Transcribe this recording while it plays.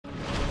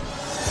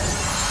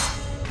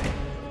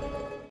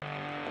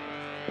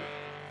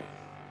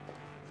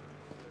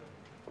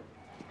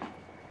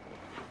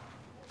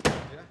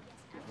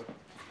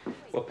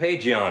What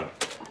page you on?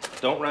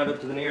 Don't round up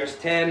to the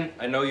nearest 10.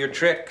 I know your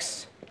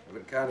tricks. I've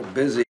been kind of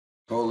busy,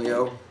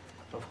 Polio.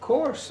 Of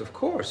course.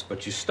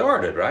 But you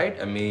started,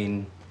 right? I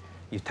mean,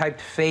 you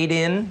typed fade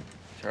in.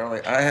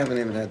 Charlie, I haven't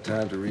even had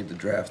time to read the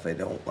draft they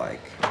don't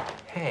like.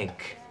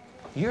 Hank,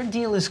 your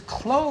deal is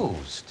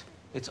closed.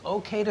 It's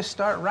okay to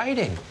start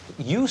writing.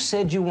 You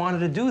said you wanted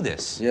to do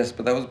this. Yes,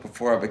 but that was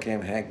before I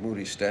became Hank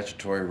Moody,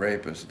 statutory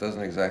rapist. It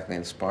doesn't exactly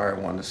inspire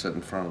one to sit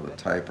in front of the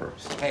typer.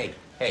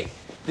 Hey,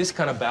 this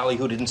kind of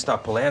ballyhoo didn't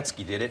stop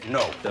Polanski, did it?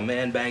 No. The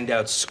man banged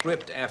out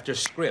script after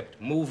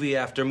script, movie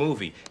after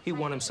movie. He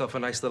won himself a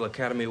nice little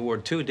Academy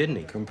Award, too, didn't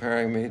he?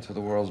 Comparing me to the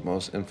world's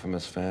most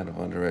infamous fan of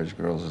underage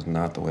girls is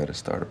not the way to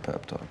start a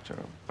pep talk,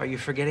 Charlie. Are you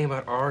forgetting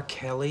about R.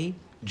 Kelly?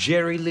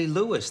 Jerry Lee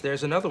Lewis,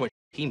 there's another one.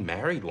 He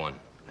married one.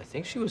 I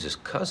think she was his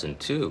cousin,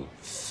 too.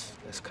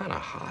 That's kind of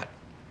hot.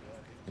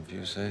 If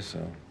you say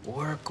so.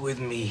 Work with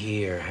me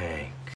here, Hank.